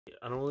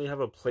I don't really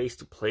have a place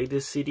to play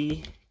this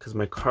CD because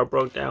my car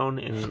broke down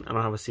and I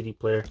don't have a CD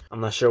player.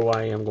 I'm not sure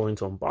why I'm going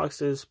to unbox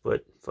this,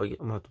 but fuck it,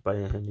 I'm gonna have to buy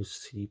a new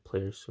CD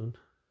player soon.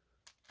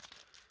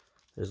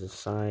 There's the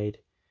side,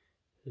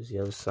 there's the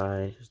other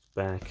side, there's the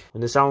back.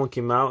 When this album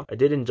came out, I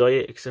did enjoy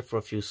it except for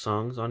a few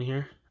songs on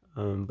here.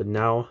 But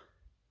now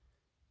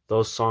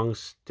those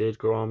songs did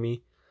grow on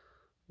me.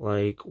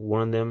 Like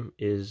one of them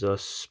is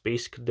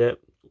Space Cadet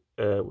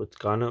with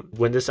Ghana.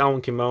 When this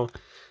album came out,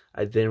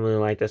 I didn't really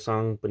like that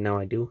song, but now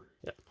I do.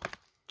 Yeah.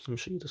 Let me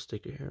show you the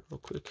sticker here real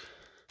quick.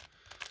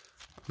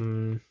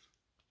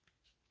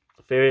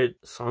 Favorite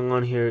song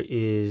on here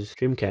is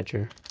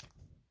Dreamcatcher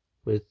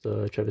with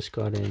Travis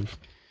Scott and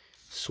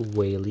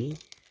Sway Lee.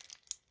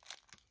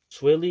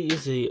 Sway Lee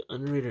is a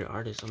underrated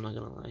artist, I'm not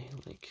gonna lie.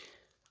 Like,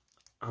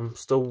 I'm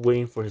still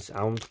waiting for his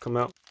album to come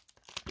out.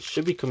 It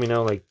should be coming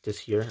out like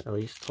this year at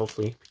least,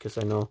 hopefully, because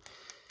I know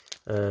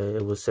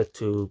it was set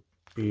to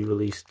be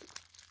released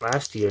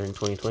last year in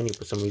 2020.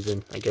 For some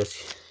reason, I guess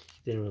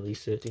he didn't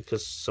release it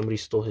because somebody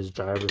stole his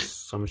drive or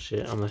some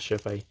shit. I'm not sure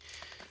if I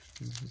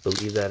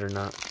believe that or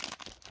not.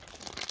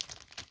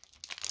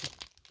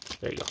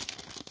 There you go.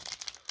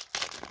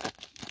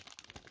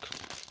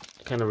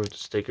 Kind of ripped the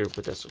sticker,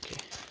 but that's okay.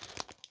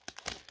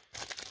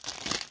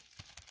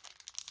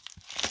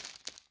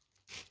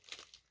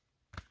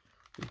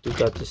 We do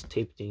got this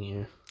tape thing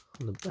here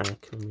on the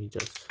back. Let me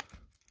just...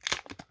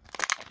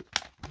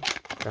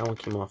 That one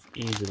came off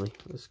easily.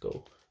 Let's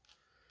go.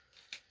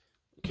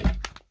 Okay.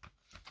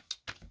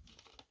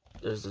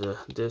 There's the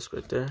disc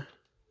right there.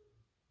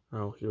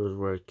 Oh, here's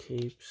where it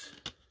capes.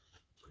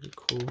 Pretty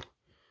cool.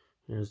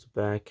 Here's the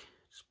back.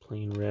 Just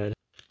plain red.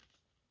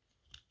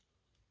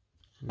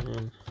 And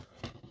then,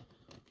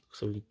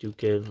 so we do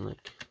get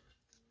like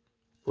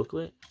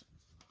booklet.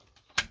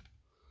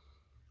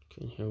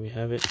 Okay, here we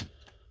have it.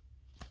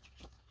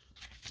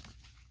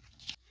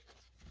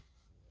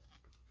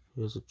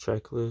 Here's a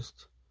track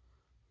list,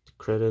 the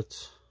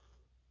credits.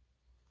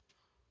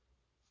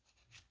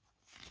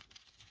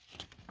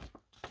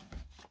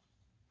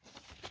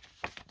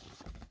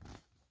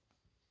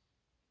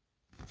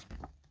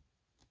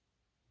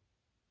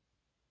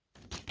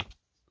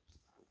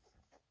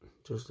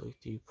 Just like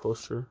the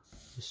poster.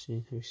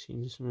 Have you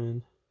seen this,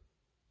 man?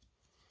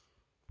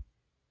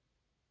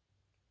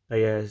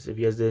 Hey guys, if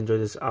you guys did enjoy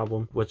this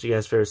album, what's your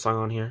guys' favorite song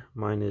on here?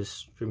 Mine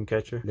is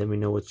Dreamcatcher. Let me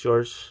know what's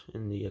yours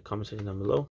in the comment section down below.